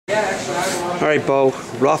All right, Bo.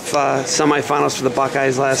 Rough semifinals for the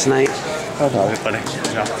Buckeyes last night. Oh, funny.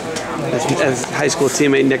 As high school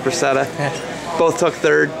teammate Nick Rosetta, both took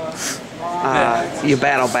third. You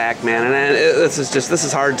battle back, man, and this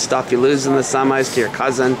is hard stuff. You lose in the semis to your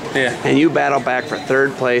cousin, and you battle back for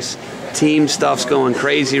third place. Team stuff's going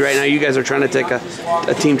crazy right now. You guys are trying to take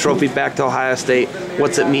a team trophy back to Ohio State.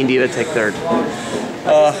 What's it mean to you to take third?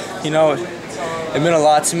 You know, it meant a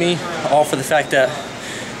lot to me, all for the fact that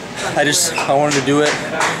I wanted to do it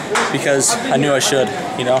because I knew I should,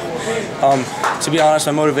 you know. To be honest,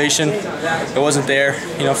 my motivation, it wasn't there.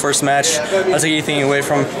 You know, first match, I don't take anything away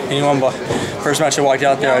from anyone, but first match I walked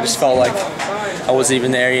out there, I just felt like I wasn't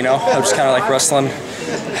even there, you know. I was just kind of like wrestling,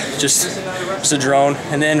 just a drone.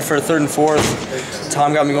 And then for third and fourth,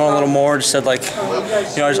 Tom got me going a little more, just said like,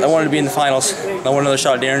 you know, I wanted to be in the finals. I wanted another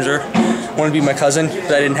shot at Derringer. I wanted to be my cousin, but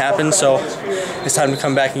that didn't happen, so it's time to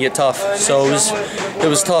come back and get tough. So it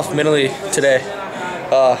was tough mentally today,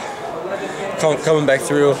 coming back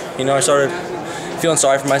through. You know, I started feeling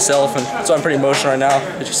sorry for myself, and so I'm pretty emotional right now.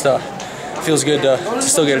 It just feels good to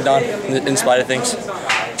still get it done in spite of things.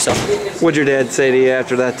 So, what'd your dad say to you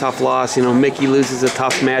after that tough loss? You know, Mickey loses a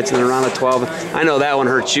tough match in the round of 12. I know that one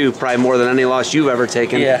hurts you probably more than any loss you've ever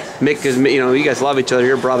taken. Yeah. Mick is, you know, you guys love each other.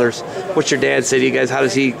 You're brothers. What's your dad say to you guys? How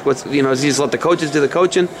does he? You know, does he just let the coaches do the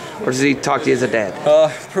coaching, or does he talk to you as a dad?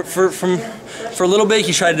 For a little bit,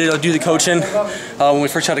 he tried to do the coaching when we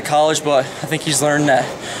first got to college, but I think he's learned that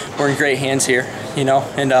we're in great hands here, you know.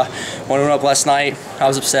 And when we went up last night, I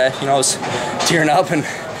was upset. You know, I was tearing up, and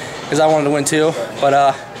because I wanted to win too.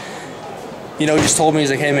 But you know, he just told me,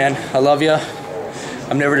 he's like, "Hey man, I love you.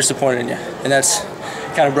 I'm never disappointed in you," and that's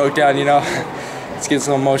kind of broke down, you know. It's getting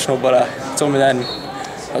so emotional, but he told me that, and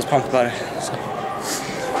I was pumped about it. So.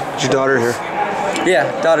 Is your daughter here?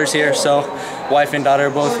 Yeah, daughter's here. So wife and daughter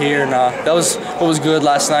are both here, and that was what was good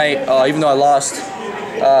last night. Even though I lost,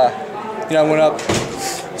 you know, I went up,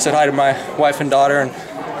 said hi to my wife and daughter, and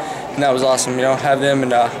that was awesome. You know, have them,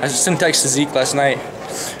 and I just sent a text to Zeke last night,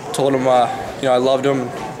 told him, you know, I loved him.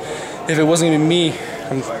 If it wasn't even me,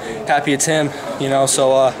 I'm happy it's him. You know,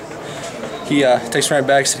 so he texted me right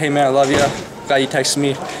back, said, "Hey man, I love you. Glad you texted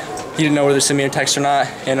me." He didn't know whether to send me a text or not,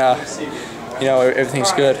 and you know,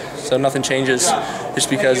 everything's good. So nothing changes just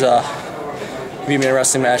because beat me in a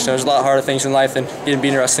wrestling match. You know, there's a lot harder things in life than getting beat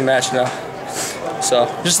in a wrestling match, you know. So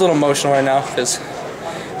just a little emotional right now because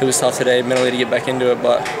it was tough today mentally to get back into it,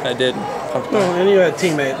 but I did. Well, and you had a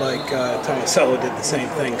teammate like Tomasello did the same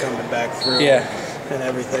thing coming back through. Yeah. And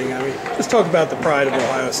everything. I mean, let's talk about the pride of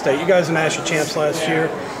Ohio State. You guys were national champs last year,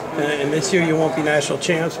 and this year you won't be national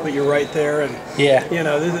champs, but you're right there. And yeah, you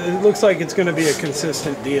know, it looks like it's going to be a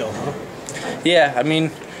consistent deal, huh? Yeah, I mean,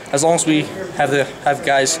 as long as we have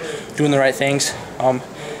guys doing the right things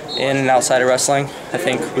in and outside of wrestling, I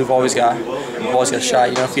think we've always got a shot.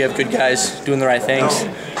 You know, if you have good guys doing the right things,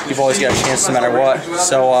 you've always got a chance no matter what.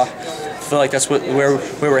 So I feel like that's where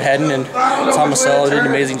we're heading, and Tomasello did an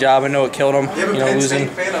amazing job. I know it killed him, you know, losing,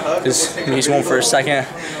 because I mean, he's going for a second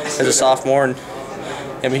as a sophomore, and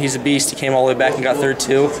I mean, he's a beast. He came all the way back and got third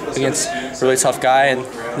too against a really tough guy. And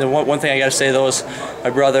the one thing I got to say though is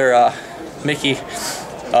my brother Mickey,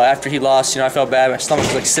 after he lost, you know, I felt bad. My stomach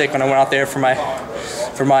was like sick when I went out there for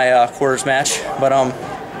my quarters match. But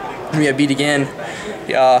we got beat again.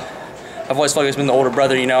 I've always felt like he's been the older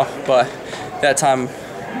brother, you know, but that time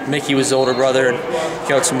Mickey was the older brother, and he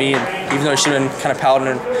came up to me, and even though he should have been kind of pouting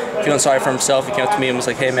and feeling sorry for himself, he came up to me and was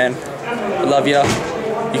like, "Hey man, I love you.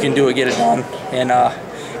 You can do it. Get it done." And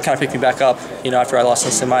kind of picked me back up, you know, after I lost in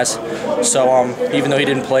the semis. So even though he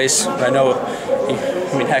didn't place, I know,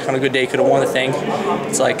 I mean, heck, on a good day he could have won the thing.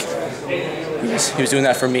 It's like he was doing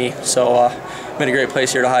that for me. So I'm in a great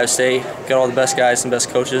place here at Ohio State. Got all the best guys and best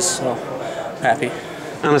coaches, so I'm happy.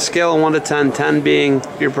 On a scale of 1 to 10, 10 being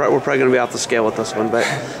we're probably going to be off the scale with this one, but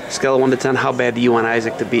scale of 1 to 10, how bad do you want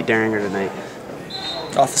Isaac to beat Derringer tonight?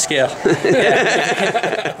 Off the scale.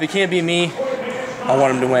 If it can't be me, I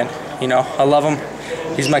want him to win. You know, I love him.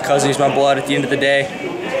 He's my cousin. He's my blood. At the end of the day,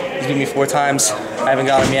 he's beat me 4 times. I haven't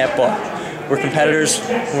got him yet, but we're competitors.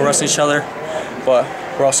 We're wrestling each other, but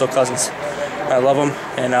we're also cousins. I love him,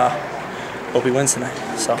 and hope he wins tonight.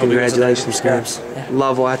 So congratulations, guys. Yeah.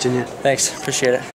 Love watching you. Thanks. Appreciate it.